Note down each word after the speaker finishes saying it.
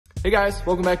Hey guys,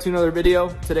 welcome back to another video.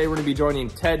 Today we're gonna be joining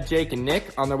Ted, Jake, and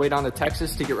Nick on their way down to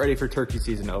Texas to get ready for turkey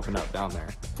season to open up down there.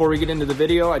 Before we get into the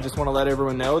video, I just wanna let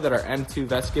everyone know that our M2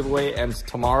 vest giveaway ends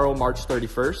tomorrow, March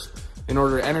 31st. In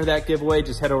order to enter that giveaway,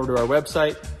 just head over to our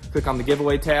website, click on the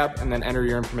giveaway tab, and then enter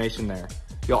your information there.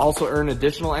 You'll also earn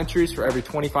additional entries for every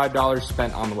 $25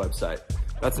 spent on the website.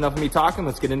 That's enough of me talking,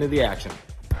 let's get into the action.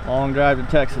 Long drive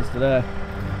to Texas today.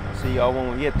 See y'all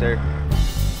when we get there.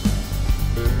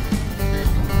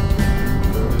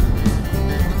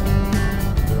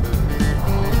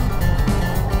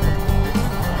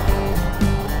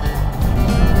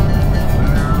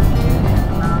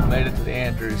 Made it to the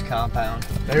Andrews compound.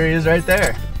 There he is right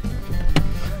there.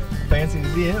 Fancy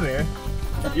to see him here.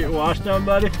 Getting washed down,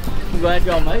 buddy? I'm glad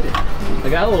y'all made it. I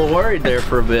got a little worried there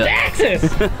for a bit. Texas!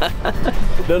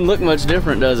 Doesn't look much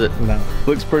different, does it? No.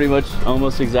 Looks pretty much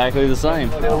almost exactly the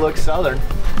same. It'll look southern.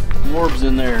 Warb's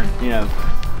in there, you know,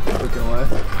 Looking away.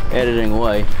 editing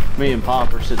away. Me and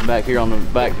Pop are sitting back here on the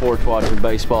back porch watching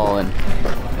baseball and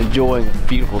enjoying a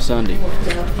beautiful Sunday.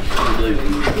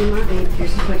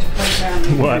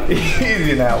 What?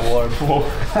 Easy now, Ward.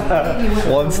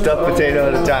 One stuffed potato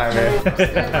at a time,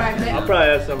 man. I'll probably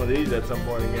have some of these at some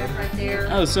point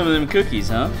again. Oh, some of them cookies,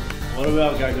 huh? What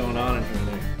have we got going on in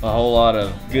here? A whole lot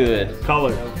of good.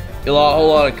 Color. A whole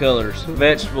lot of colors.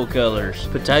 Vegetable colors,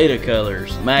 potato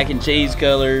colors, mac and cheese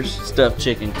colors, stuffed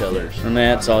chicken colors. And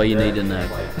that's all you need to know.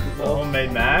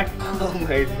 Homemade mac.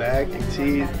 Homemade mac and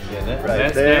cheese. Yeah, that right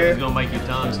stuff there. is gonna make your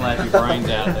tongue slap your brains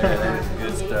out there. That's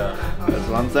good stuff. That's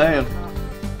what I'm saying.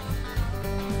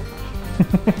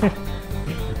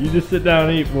 You just sit down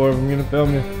and eat, boy. I'm gonna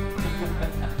film you.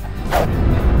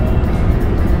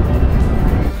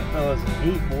 Oh, that's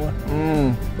meat, boy.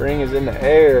 Spring is in the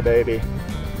air, baby.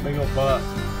 Big old butt.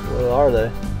 What are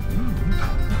they?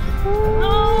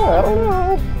 Oh, I don't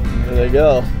know. There they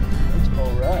go. That's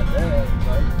cool right there.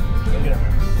 Look at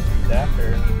them.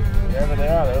 After wherever they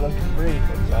are, they're looking free.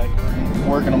 Looks like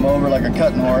Working them over like a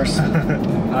cutting horse.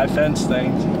 high fence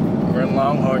things. We're in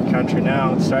Longhorn country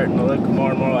now. It's starting to look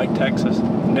more and more like Texas.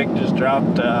 Nick just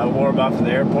dropped Warb off at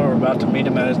the airport. We're about to meet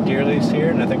him at his deer lease here,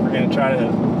 and I think we're going to try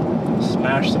to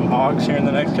smash some hogs here in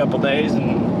the next couple days,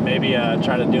 and maybe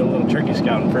try to do a little turkey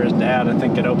scouting for his dad. I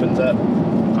think it opens up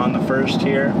on the 1st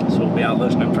here, so we'll be out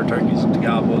listening for turkeys to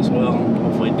gobble as well.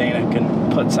 Hopefully Dana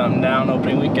can put something down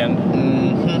opening weekend.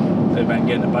 They've been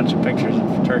getting a bunch of pictures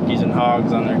of turkeys and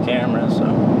hogs on their cameras, so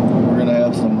We're gonna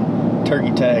have some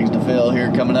turkey tags to fill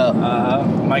here coming up.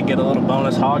 might get a little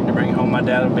bonus hog to bring home. My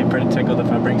dad would be pretty tickled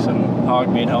if I bring some hog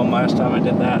meat home. Last time I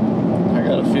did that. I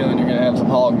got a feeling you're gonna have some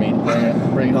hog meat to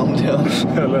bring home to us.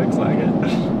 It looks like it.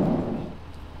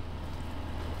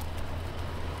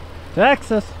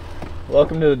 Texas.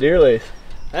 Welcome to the deer lease.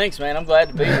 Thanks, man. I'm glad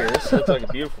to be here. This looks like a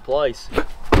beautiful place.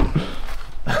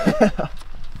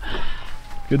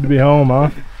 Good to be home, huh?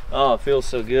 Oh, it feels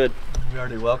so good. We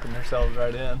already welcomed ourselves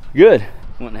right in. Good.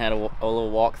 Went and had a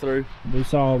little walkthrough. We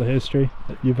saw all the history.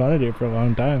 You've hunted here for a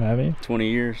long time, haven't you? 20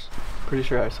 years. Pretty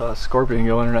sure I saw a scorpion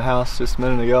go into the house just a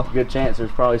minute ago. Good chance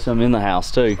there's probably some in the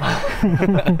house too.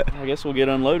 I guess we'll get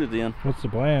unloaded then. What's the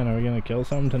plan? Are we gonna kill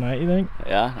something tonight, you think?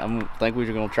 Yeah, I think we're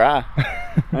gonna try.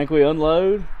 I think we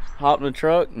unload, hop in the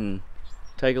truck, and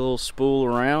take a little spool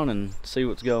around and see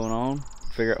what's going on.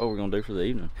 Figure out what we're gonna do for the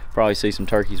evening. Probably see some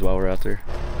turkeys while we're out there.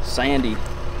 Sandy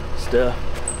stuff.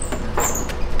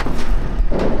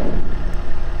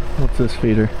 What's this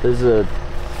feeder? This is a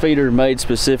feeder made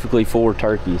specifically for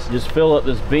turkeys. Just fill up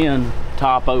this bin,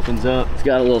 top opens up. It's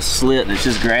got a little slit and it's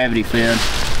just gravity fed.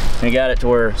 And you got it to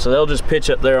where, so they'll just pitch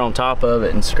up there on top of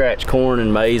it and scratch corn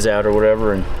and maize out or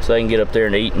whatever, and so they can get up there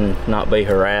and eat and not be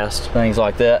harassed, things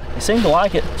like that. They seem to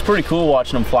like it. It's pretty cool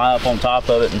watching them fly up on top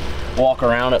of it and walk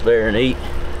around up there and eat.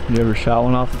 You ever shot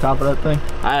one off the top of that thing?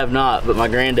 I have not, but my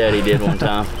granddaddy did one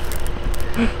time.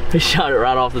 He shot it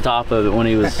right off the top of it when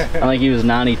he was, I think he was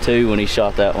 92 when he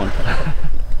shot that one.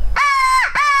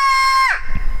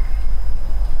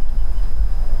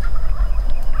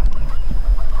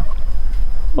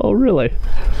 Oh, really?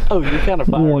 Oh, you kind of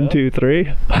fired up. 1, 2,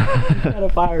 3. Kind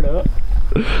of fired up.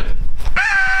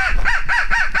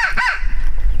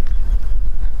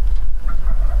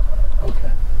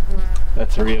 Okay.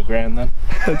 That's a Rio Grande then?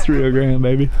 That's Rio Grande,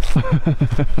 baby.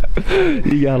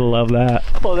 You gotta love that.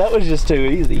 Well, that was just too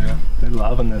easy. Yeah, they're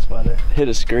loving this weather. Hit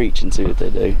a screech and see what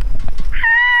they do.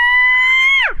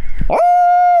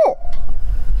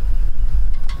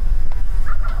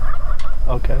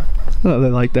 Okay. Oh, they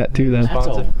like that too then. That's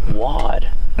a wad.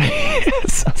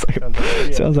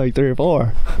 sounds like 3 or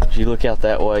 4. If you look out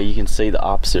that way, you can see the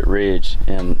opposite ridge,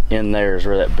 and in there is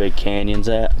where that big canyon's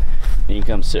at. And you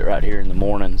come sit right here in the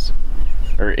mornings,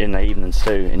 or in the evenings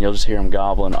too, and you'll just hear them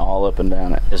gobbling all up and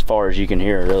down it, as far as you can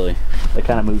hear, really. They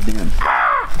kind of moved in.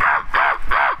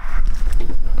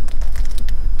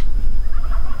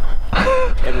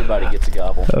 Everybody gets a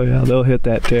gobble. Oh yeah, they'll hit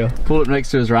that tail. Pulled up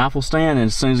next to his rifle stand, and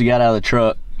as soon as he got out of the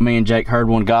truck, me and Jake heard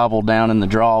one gobble down in the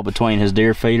draw between his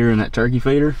deer feeder and that turkey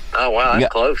feeder. Oh wow,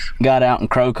 that's close. Got out and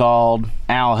crow called,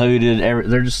 owl hooted,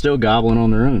 they're just still gobbling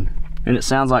on their own. And it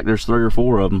sounds like there's 3 or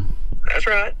 4 of them. That's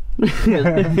right.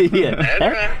 Yeah, that's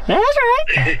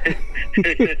right.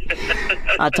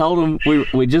 I told him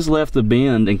we just left the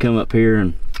bend and come up here,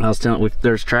 and I was telling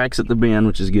there's tracks at the bend,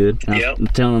 which is good. I was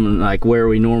telling them like where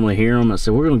we normally hear them. I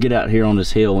said we're gonna get out here on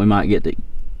this hill. We might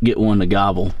get one to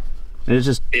gobble. And it's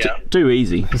just too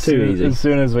easy. Too easy. As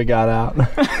soon as we got out.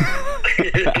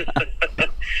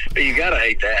 You gotta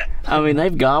hate that. I mean,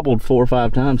 they've gobbled 4 or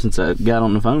 5 times since I got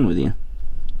on the phone with you.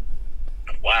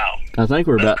 Wow. I think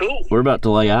we're about to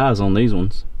lay eyes on these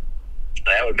ones.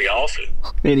 That would be awesome.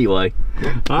 Anyway,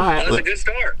 all right. That's a good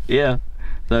start. Yeah.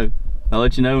 So I'll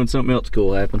let you know when something else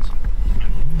cool happens.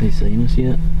 Have you seen us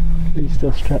yet? He's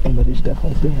still strutting, but he's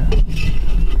definitely seen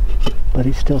it. But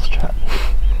he's still strutting.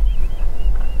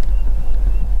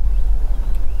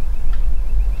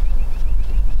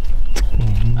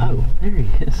 Oh, there he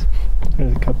is.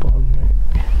 There's a couple of them there.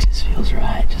 It just feels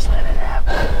right. Just let it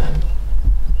happen.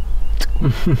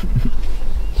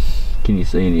 Can you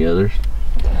see any others?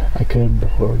 I could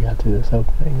before we got through this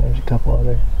opening. There's a couple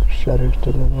other shutters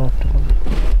to the left of them.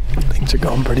 Things are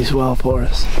going pretty well for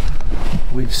us.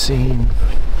 We've seen,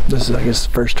 this is I guess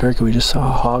the first turkey. We just saw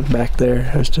a hog back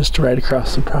there. It was just right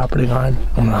across the property line.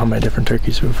 I don't know how many different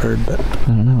turkeys we've heard, but I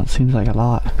don't know, it seems like a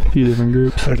lot. A few different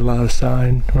groups. There's a lot of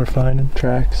sign we're finding,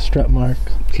 tracks, strut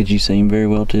marks. Could you see him very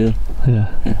well too? Yeah.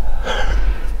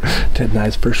 Ted and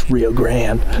I's first Rio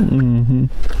Grande.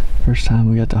 First time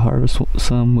we got to harvest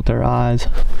some with our eyes.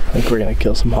 I think we're gonna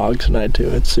kill some hogs tonight too.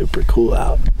 It's super cool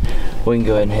out. We can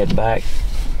go ahead and head back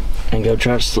and go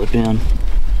try to slip in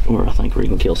where I think we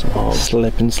can kill some hogs.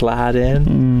 Slip and slide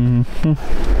in.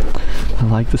 I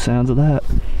like the sounds of that.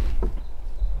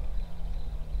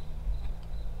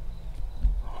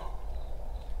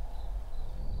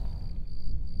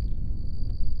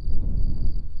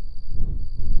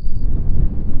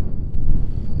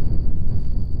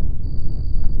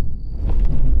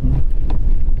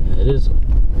 It is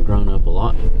grown up a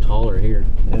lot taller here.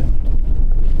 Yeah.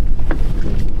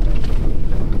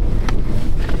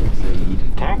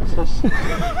 Texas.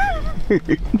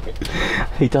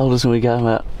 He told us when we got him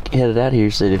out, headed out here, he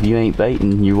said, if you ain't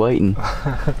baiting, you're waiting.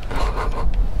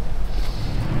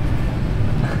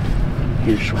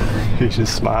 He's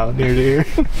just smiling ear to ear.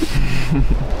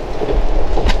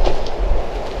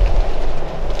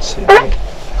 See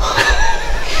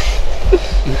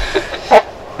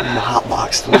in the hot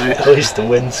box tonight. At least the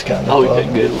wind's kind of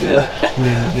yeah, good.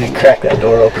 Yeah. You crack that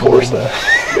door open. Of course, got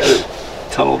it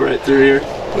tunneled right through here.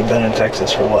 We've been in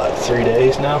Texas for what, 3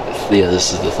 days now? Yeah,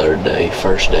 this is the 3rd day,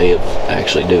 first day of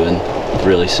actually doing,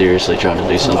 really seriously trying to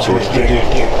do some sort of thing.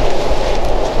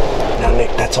 Now Nick,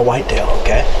 that's a whitetail,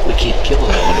 okay? We can't kill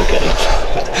that one, okay?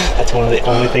 That's one of the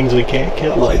only things we can't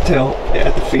kill. Whitetail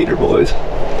at the feeder, boys.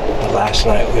 Last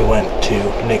night we went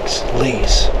to Nick's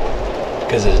lease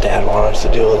because his dad wanted us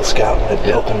to do a little scouting.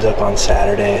 It opens up on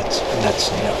Saturday. That's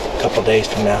a couple days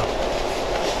from now.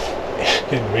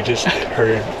 And we just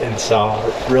heard and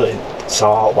really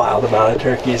saw a wild amount of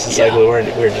turkeys. It's like we were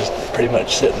just pretty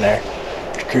much sitting there,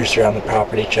 cruised around the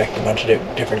property, checked a bunch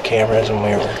of different cameras, and we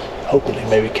were hoping to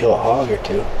maybe kill a hog or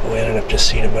 2. We ended up just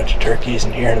seeing a bunch of turkeys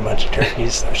and hearing a bunch of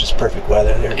turkeys. It was just perfect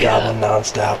weather. They were gobbling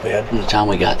nonstop. From the time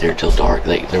we got there till dark,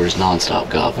 there was nonstop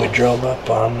gobbling. We drove up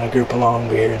on a group of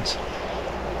longbeards.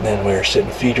 Then we were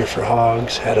sitting feeder for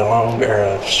hogs. Had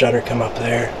a shutter come up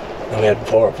there. And we had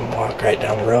 4 of them walk right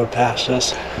down the road past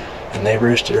us, and they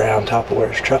roosted around top of where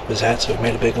his truck was at, so we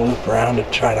made a big loop around to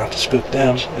try not to spook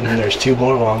them. And then there's 2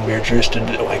 more longbeards roosted,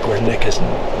 like where Nick has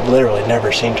literally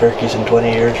never seen turkeys in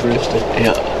 20 years roosted.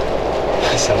 Yeah.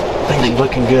 So things are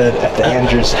looking good at the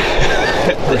Andrews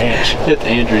ranch. At the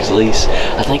Andrews lease.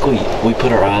 I think we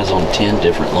put our eyes on 10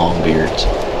 different longbeards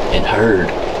and heard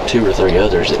 2 or 3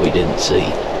 others that we didn't see.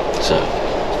 So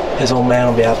his old man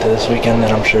will be out there this weekend,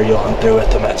 and I'm sure you'll hunt through with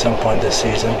them at some point this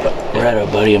season. But we're at a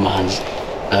buddy of mine's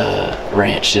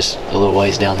ranch just a little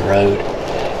ways down the road.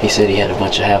 He said he had a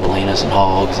bunch of javelinas and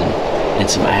hogs and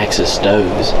some Axis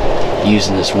stows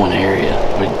using this one area.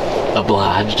 We're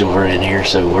obliged and we're in here,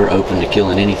 so we're open to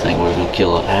killing anything. We're going to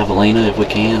kill a javelina if we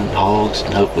can, hogs,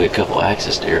 and hopefully a couple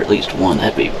Axis deer, at least one.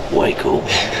 That'd be way cool.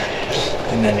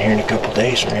 And then here in a couple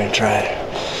days we're going to try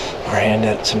our hand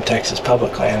at some Texas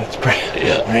public land. It's pretty,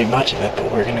 there ain't much of it, but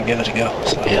we're gonna give it a go.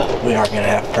 So we are gonna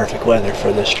have perfect weather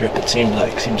for this trip. It seems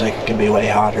like it could be way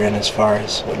hotter. And as far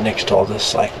as what Nick's told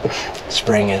us, like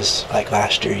spring is like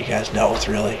last year. You guys dealt with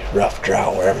really rough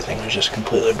drought where everything was just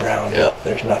completely brown.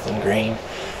 There's nothing green.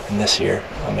 And this year,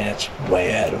 I mean, it's way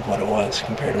ahead of what it was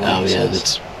compared to what it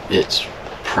was. It's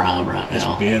prime right now.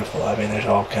 It's beautiful. I mean, there's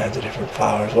all kinds of different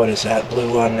flowers. What is that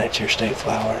blue one? That's your state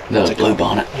flower. The blue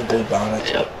bonnet. The blue bonnet.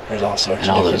 Yep. There's all sorts.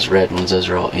 And all those red ones, those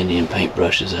are all Indian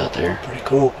paintbrushes out there. Pretty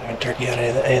cool. I haven't turkey had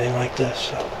anything like this,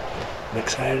 so I'm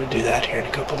excited to do that here in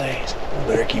a couple days.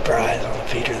 We better keep our eyes on the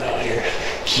feeder though here.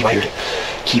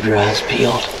 Keep your eyes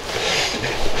peeled.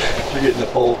 We're getting the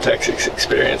full Texas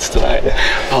experience tonight.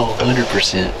 Oh,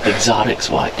 100%. Exotics,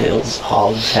 whitetails,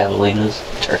 hogs, javelinas,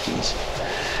 turkeys.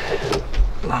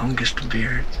 Longest of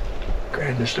beards,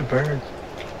 grandest of birds.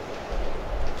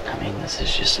 I mean, this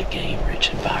is just a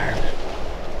game-rich environment.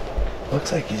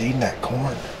 Looks like he's eating that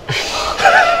corn.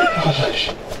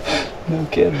 No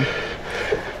kidding.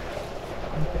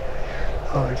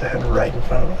 Oh, there's a hen right in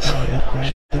front of us. Oh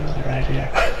yeah, right here.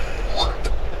 What?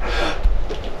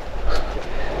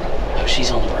 Oh,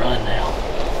 she's on the run now.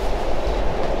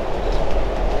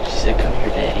 She said, "Come here,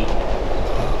 Daddy."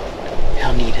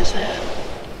 How neat is that?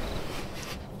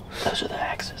 Those are the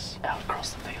axes out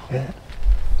across the field. Yeah.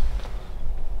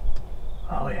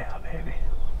 Oh yeah, baby.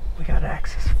 We got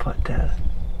axes foot dead.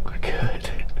 We're good.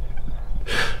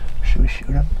 Should we shoot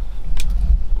him?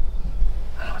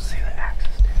 I don't see the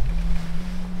axes, dude.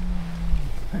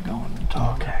 They're going.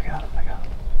 Oh, okay, I got him.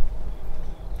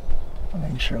 I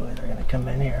mean, surely they're gonna come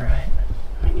in here, right?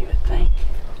 I mean, you would think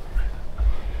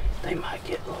they might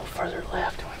get a little further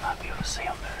left and we might be able to see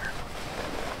them better.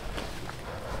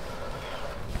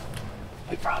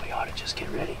 We probably ought to just get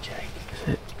ready, Jake.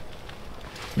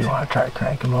 You want to try to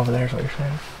crank him over there, is what you're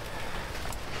saying?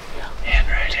 And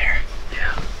right here.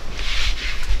 Yeah.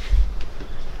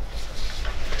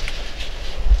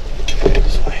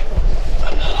 This way.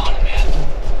 I'm not on him yet.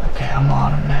 Okay, I'm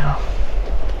on him now.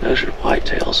 Those are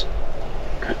whitetails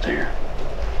right there.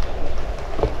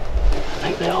 I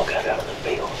think they all got out of the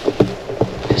field.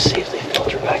 Just see if they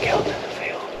filter back out into the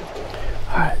field.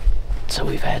 Alright, so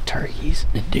we've had turkeys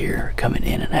and deer coming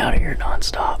in and out of here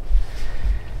nonstop.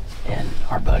 And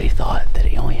our buddy thought that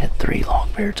he only had 3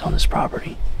 longbeards on this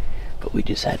property. But we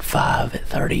just had 5 at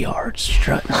 30 yards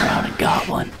strutting around and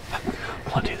gobbling.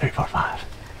 1, 2, 3, 4, 5.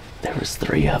 There was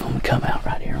 3 of them come out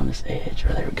right here on this edge,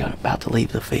 or they were about to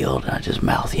leave the field, and I just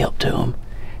mouth yelped to them,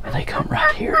 and they come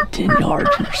right here at 10 yards,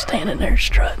 and they're standing there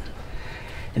strutting.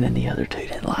 And then the other 2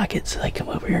 didn't like it, so they come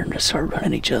over here and just start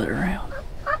running each other around.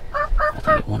 I think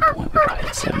at one point we probably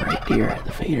had 7 or 8 deer at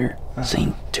the feeder,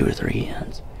 seen 2 or 3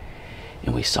 hens,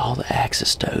 and we saw the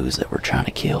axis does that were trying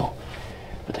to kill,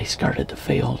 but they skirted the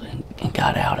field and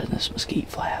got out in this mesquite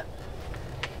flat.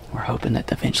 We're hoping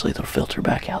that eventually they'll filter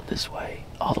back out this way.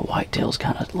 All the whitetails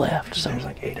kind of left. So there's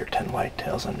like 8 or 10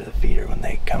 whitetails under the feeder when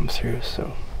they come through,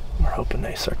 so we're hoping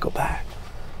they circle back.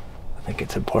 I think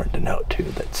it's important to note too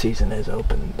that season is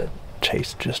open, that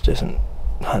Chase just isn't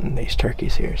hunting these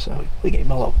turkeys here, so we gave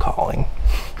him a little calling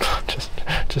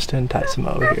just to entice him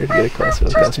over here to get a closer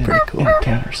look. That's pretty cool.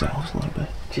 Entertain ourselves a little bit.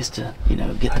 just to, you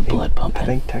know, get the blood pumping. I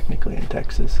think technically in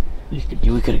Texas, we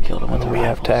could have killed them with the rifles. We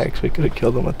have tags, we could have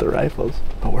killed them with the rifles,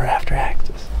 but we're after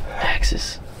axes.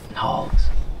 Axes, and hogs,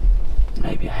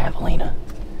 maybe a javelina.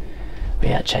 But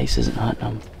yeah, Chase isn't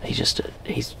hunting them.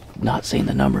 He's not seen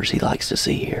the numbers he likes to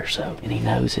see here, so. And he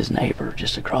knows his neighbor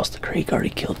just across the creek already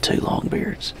killed 2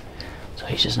 longbeards. So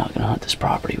he's just not gonna hunt this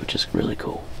property, which is really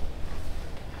cool.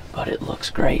 But it looks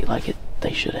great, like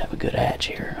they should have a good hatch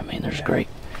here. I mean, there's great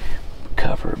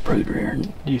cover, brood rear,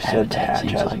 and you said the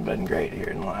hatch hasn't like been great here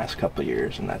in the last couple of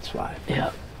years, and that's why.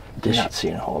 Yeah. We're not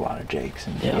seeing a whole lot of jakes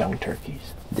and young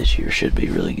turkeys. This year should be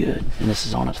really good. And this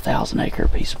is on a 1,000-acre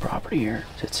piece of property here.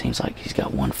 So it seems like he's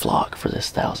got one flock for this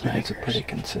 1,000 acres. It's a pretty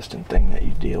consistent thing that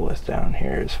you deal with down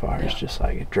here as far as just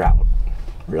like a drought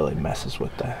really messes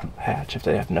with the hatch. If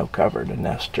they have no cover to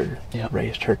nest or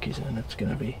raise turkeys in, it's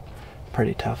going to be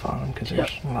pretty tough on them because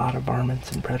there's a lot of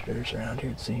varmints and predators around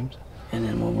here, it seems. And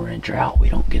then when we're in drought, we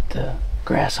don't get the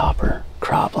grasshopper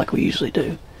crop like we usually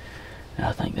do. And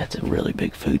I think that's a really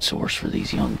big food source for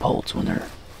these young poults when they're,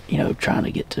 you know, trying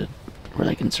to get to where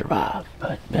they can survive.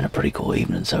 But been a pretty cool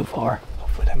evening so far.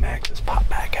 Hopefully the maxes pop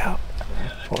back out.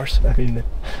 Of course, I mean,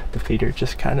 the feeder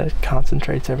just kind of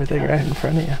concentrates everything right in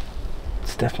front of you.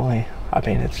 It's definitely, I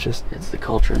mean, it's the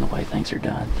culture and the way things are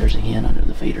done. There's a hen under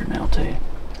the feeder now too.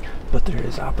 But there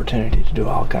is opportunity to do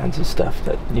all kinds of stuff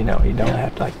that, you know, you don't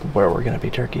have to, like where we're going to be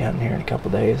turkey hunting here in a couple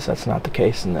days. That's not the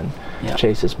case. And then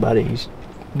Chase's buddy, he's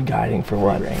Guiding for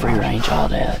what? Free range all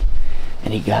that.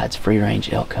 And he guides free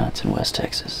range elk hunts in West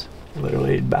Texas.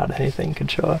 Literally about anything could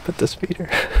show up at this feeder.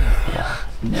 Yeah,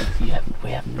 no,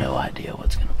 we have no idea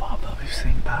what's gonna pop up. We've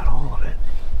seen about all of it.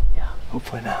 Yeah.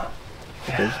 Hopefully not.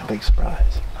 Yeah. There's a big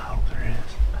surprise. I hope there is.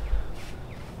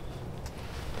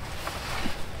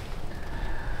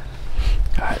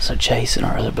 Alright, so Chase and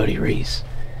our other buddy Reese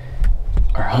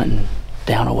are hunting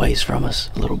down a ways from us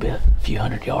a little bit, a few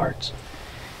hundred yards.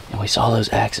 And we saw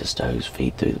those axis does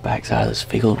feed through the backside of this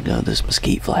field and go to this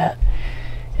mesquite flat.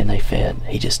 And they fed.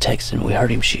 He just texted me. We heard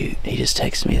him shoot. He just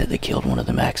texted me that they killed one of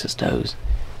them axis does.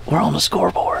 We're on the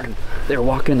scoreboard. They were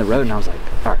walking in the road and I was like,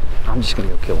 all right, I'm just gonna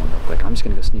go kill one real quick. I'm just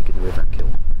gonna go sneak in the river and kill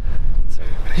one. And so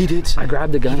he did say, I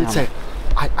grabbed the gun. He did say,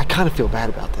 I kind of feel bad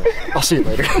about this. I'll see you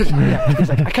later. Yeah, he's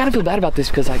like, I kind of feel bad about this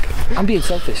because like I'm being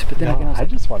selfish. But then again, I was like,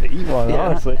 I just want to eat one, yeah,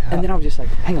 honestly. and then I was just like,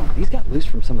 hang on, these got loose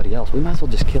from somebody else. We might as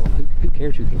well just kill them. Who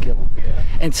cares who can kill them? Yeah.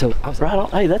 And so I was Right on.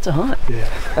 Hey, that's a hunt. Yeah.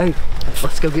 Hey,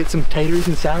 let's go get some taters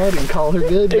and salad and call her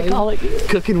good. They call it good.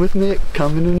 Cooking with Nick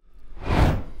coming in.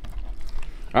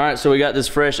 All right, so we got this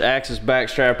fresh Axis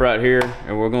backstrap right here,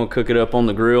 and we're gonna cook it up on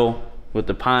the grill with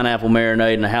the pineapple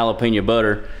marinade and the jalapeno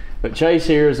butter. But Chase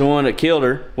here is the one that killed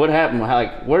her. What happened?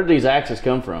 Like, where did these axes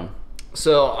come from?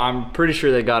 So I'm pretty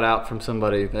sure they got out from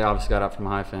somebody. They obviously got out from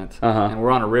a high fence. And we're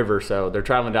on a river, so they're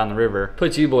traveling down the river.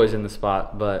 Put you boys in the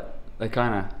spot, but they I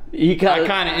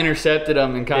kind of intercepted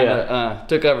them and kind of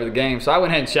took over the game. So I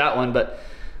went ahead and shot one, but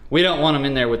we don't want them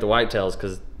in there with the whitetails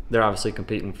because they're obviously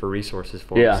competing for resources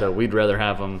for them. So we'd rather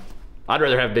have them. I'd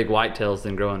rather have big whitetails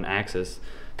than growing axis.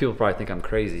 People probably think I'm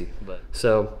crazy, but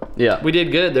so yeah, we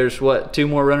did good. There's what, 2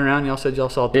 more running around. Y'all said y'all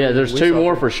saw 2. Yeah, there's 2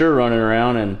 more for sure running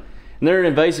around, and they're an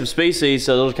invasive species,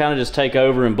 so they'll kind of just take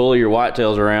over and bully your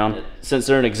whitetails around. Since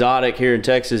they're an exotic here in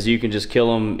Texas, you can just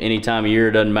kill them any time of year.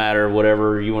 It doesn't matter,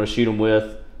 whatever you want to shoot them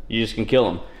with, you just can kill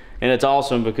them. And it's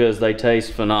awesome because they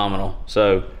taste phenomenal.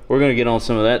 So we're gonna get on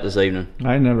some of that this evening.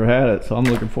 I never had it, so I'm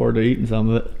looking forward to eating some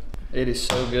of it. It is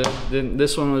so good. Then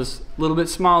this one was a little bit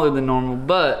smaller than normal,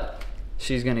 but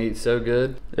she's gonna eat so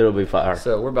good. It'll be fire.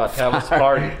 So we're about to have this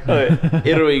party.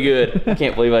 It'll be good. I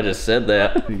can't believe I just said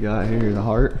that. You got here the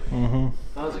heart. That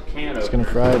was a can Just gonna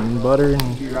fry it in butter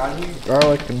and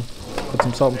garlic and put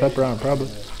some salt and pepper on it probably.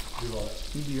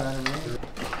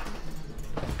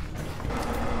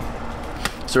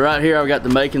 So right here I've got the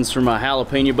makings for my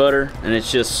jalapeno butter, and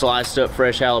it's just sliced up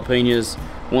fresh jalapenos,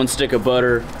 1 stick of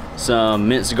butter, some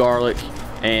minced garlic,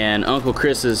 and Uncle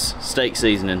Chris's steak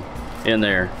seasoning in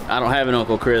there. I don't have an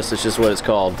Uncle Chris, it's just what it's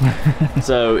called.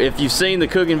 So if you've seen the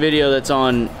cooking video that's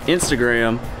on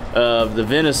Instagram of the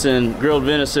venison, grilled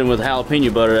venison with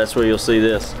jalapeno butter, that's where you'll see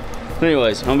this. But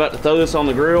anyways, I'm about to throw this on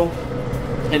the grill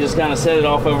and just kind of set it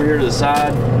off over here to the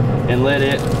side and let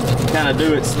it kind of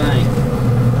do its thing.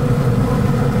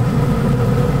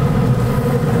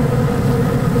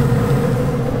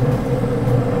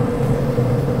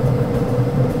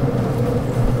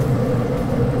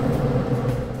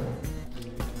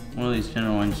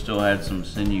 Tenderloin still had some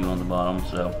sinew on the bottom,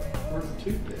 so. Where's the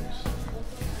toothpicks?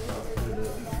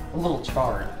 a little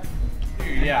charred.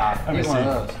 Yeah, let me see. One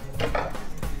of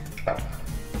those.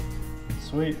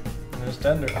 Sweet. And it's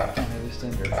tender. It's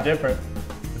tender. It's different.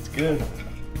 It's good.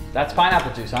 That's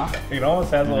pineapple juice, huh? It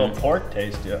almost has a little pork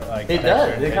taste to it. Like It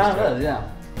does. It kind of does, yeah.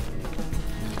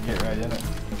 Get right in it.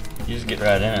 You just get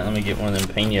right in it. Let me get one of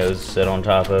them pinos set on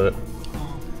top of it.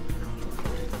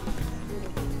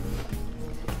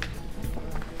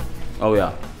 Oh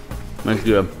yeah, that's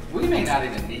good. We may not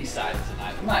even need sides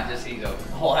tonight. We might just eat a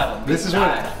whole have a This is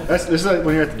like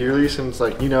when you're at the deer lease and it's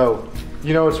like you know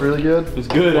it's really good. It's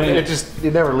good. Ain't It just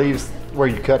never leaves where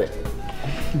you cut it.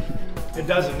 It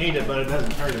doesn't need it, but it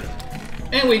doesn't hurt it.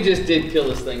 And we just did kill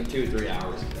this thing 2 or 3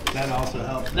 hours ago. That also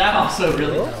helps. That also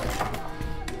really helps.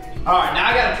 All right, now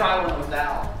I gotta try one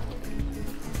without.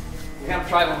 We gotta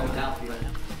try one without the.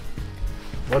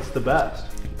 What's the best?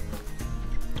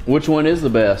 Which one is the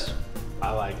best?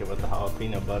 I like it with the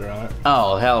jalapeno butter on it.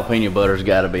 Oh, jalapeno butter's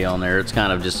got to be on there. It's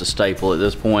kind of just a staple at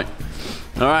this point.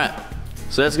 All right,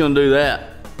 so that's gonna do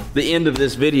that. The end of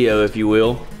this video, if you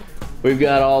will. We've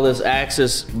got all this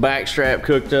Axis backstrap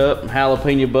cooked up,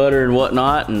 jalapeno butter and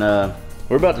whatnot, and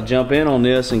we're about to jump in on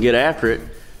this and get after it.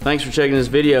 Thanks for checking this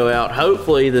video out.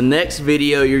 Hopefully the next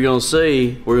video you're gonna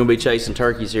see, we're gonna be chasing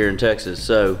turkeys here in Texas.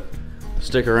 So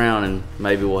stick around and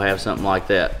maybe we'll have something like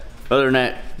that. Other than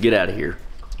that, get out of here.